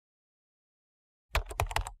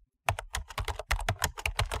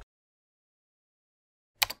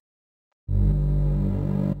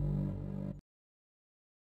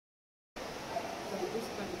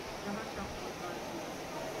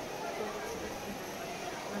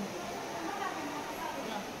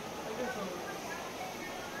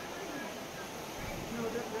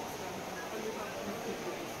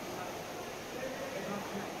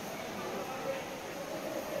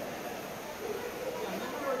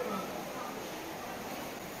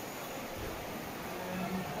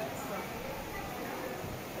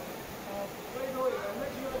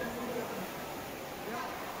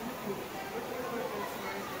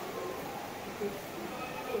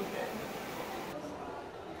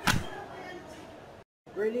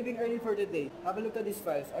We're leaving early for the day. Have a look at these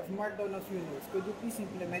files. I've marked down a few notes. Could you please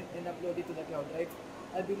implement and upload it to the cloud drive?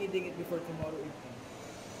 I'll be needing it before tomorrow evening.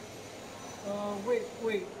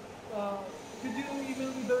 Wait. Could you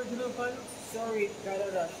email me the original files? Sorry,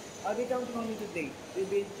 gotta rush. I'll be counting on you today. You'll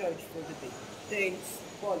be in charge for the day. Thanks.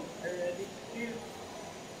 Paul, are you ready? Here.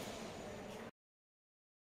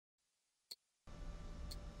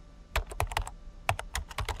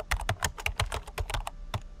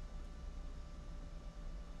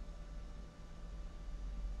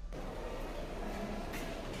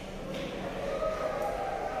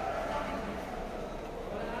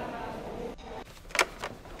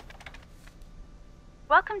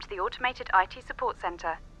 Welcome to the Automated IT Support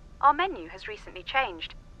Center. Our menu has recently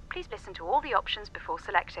changed. Please listen to all the options before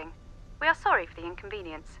selecting. We are sorry for the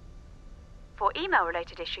inconvenience. For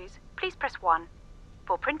email-related issues, please press 1.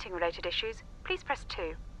 For printing-related issues, please press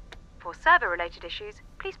 2. For server-related issues,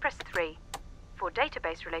 please press 3. For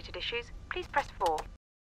database-related issues, please press 4.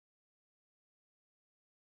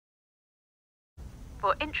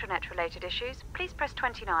 For intranet-related issues, please press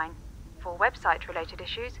 29. For website-related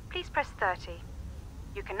issues, please press 30.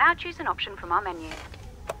 You can now choose an option from our menu.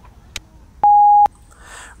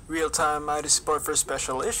 Real-time IT support for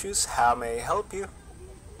special issues. How may I help you?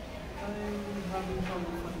 I'm having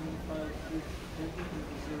trouble finding files with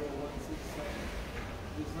 0.167.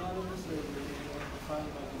 It's not on the server or the file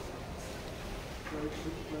where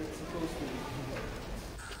it's supposed to be.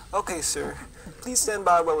 Okay, sir. Please stand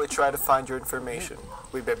by while we try to find your information.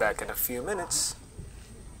 We'll be back in a few minutes.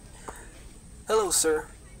 Hello, sir.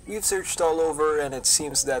 We've searched all over and it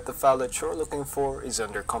seems that the file that you're looking for is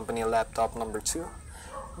under company laptop number 2,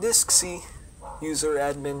 disk C, user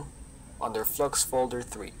admin, under flux folder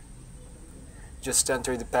 3. Just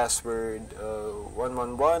enter the password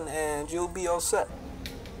 111 and you'll be all set.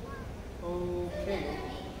 Okay,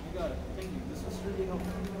 I got it. Thank you. This was really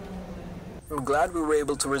helpful. I'm glad we were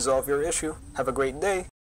able to resolve your issue. Have a great day.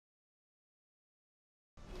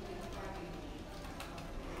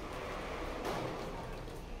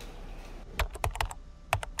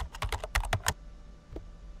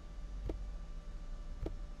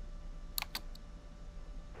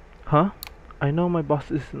 Huh? I know my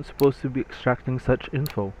boss isn't supposed to be extracting such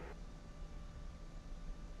info.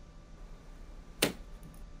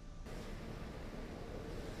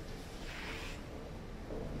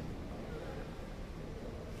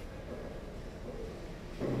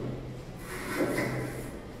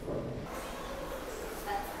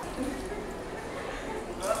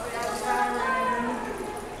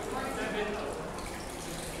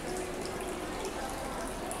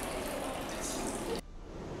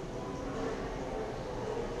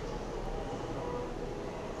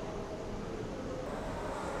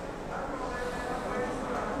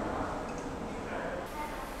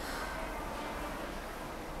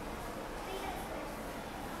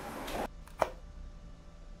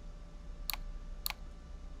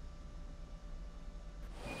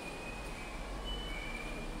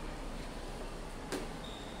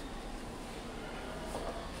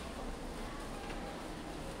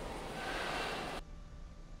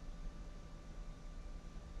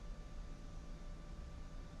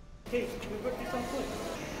 Hey, we got this on foot.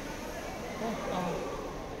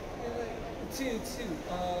 It's you.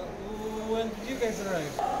 When did you guys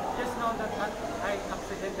arrive? Just now that I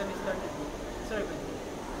accidentally started serving.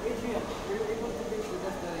 Adrian, were you able to finish the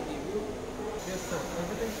test that I gave you? Yes, sir.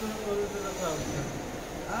 Everything's gonna go to the cloud, sir.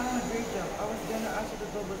 Great job. I was gonna ask you to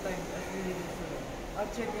double time as we needed to know. I'll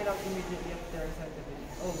check it out immediately after I send it.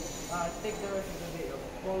 Take the rest of the day off.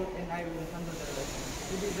 Paul and I will handle the rest.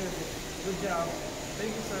 You deserve it. Good job.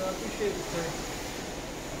 Thank you, sir. I appreciate it, sir.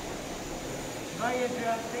 Bye,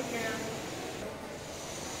 Adrian. Take care.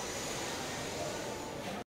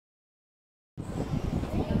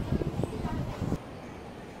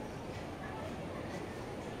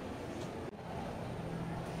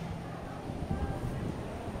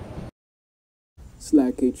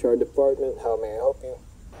 Slack HR department, how may I help you?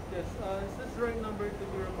 Yes, is this the right number to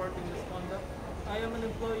be reporting misconduct? I am an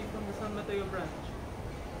employee from the San Mateo branch.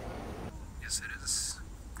 Yes, it is.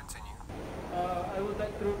 Continue. I would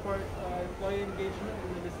like to report employee engagement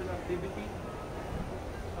in illicit activity.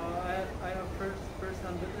 I have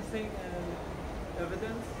first-hand witnessing and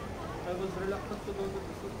evidence. I was reluctant to go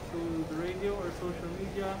to the radio or social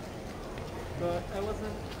media, but I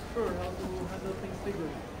wasn't sure how to handle things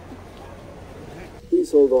legally.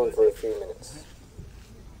 Please hold on for a few minutes.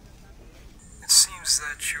 It seems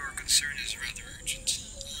that your concern is rather urgent.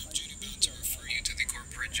 I'm duty bound to refer you to the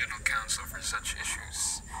corporate general counsel for such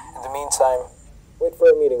issues. In the meantime, wait for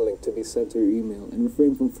a meeting link to be sent to your email and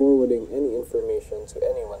refrain from forwarding any information to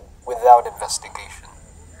anyone without investigation.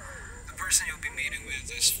 person you'll be meeting with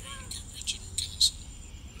is from Corporate General Counsel.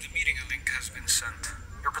 The meeting link has been sent.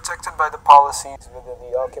 You're protected by the policies within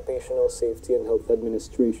the Occupational Safety and Health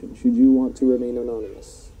Administration, should you want to remain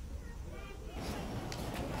anonymous.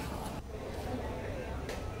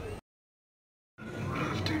 Good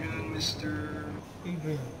afternoon, Mr.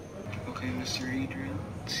 Adrian. Okay, Mr. Adrian,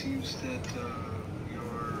 it seems that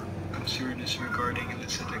your concern is regarding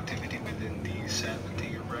illicit activity within the San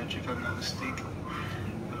Mateo branch, if I'm not mistaken.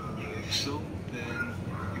 If so, then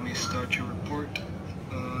you may start your report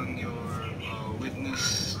on your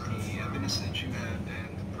witness, the evidence that you have,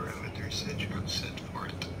 and the parameters that you have set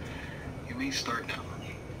forth. You may start now.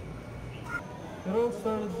 It all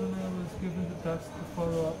started when I was given the task to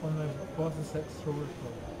follow up on my boss's extra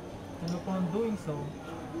workload. And upon doing so,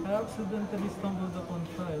 I accidentally stumbled upon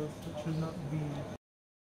files that should not be.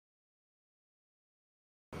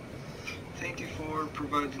 Thank you for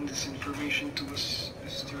providing this information to us,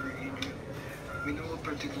 Mr. Adrian. We know a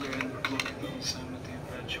particular employee of the San Mateo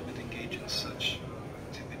branch would engage in such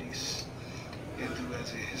activities and who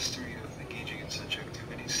has a history of engaging in such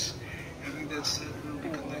activities. Having that said, we'll be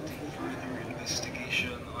conducting further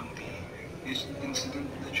investigation on the incident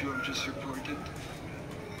that you have just reported.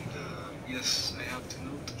 And yes, I have to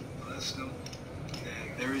note, last note,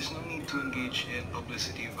 that there is no need to engage in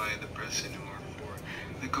publicity via the press anymore, for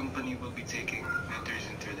the company will be taking matters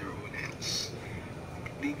into their own hands,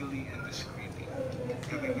 legally and discreetly.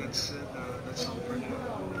 Having that said, that's all for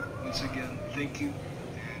now. Once again, thank you,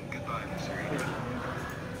 and goodbye, Mr. Adrian.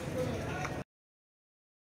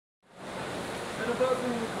 And about the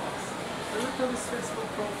new boss, I looked at his Facebook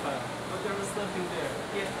profile, but there was nothing there.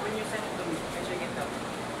 Yes, when you sent it to me, I checked it out.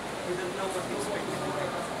 You don't know what to expect.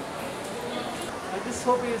 I just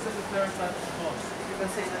hope he isn't a clear type of boss. You can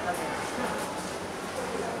say that again.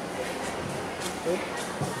 Do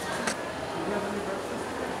you have any breakfast?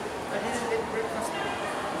 I didn't get breakfast. I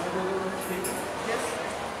don't want to take it. Yes?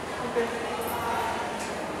 Okay.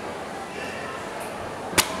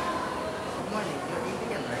 Good morning. You're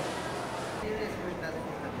Adrian, right? Serious work that is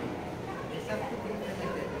the day. This has to be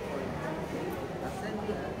implemented before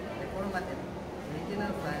assembly the formatted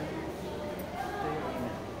original file to your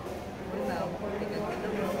email. For now, I can get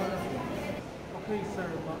the all of you. Okay, sir,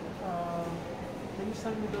 but can you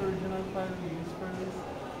send me the original file you used for this?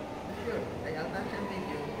 Sure, I attach a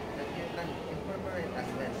video that you can incorporate as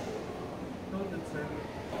well. Noted, sir.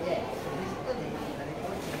 Yes, so basically, the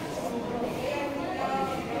report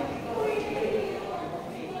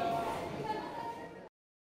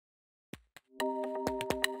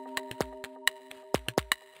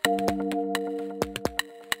is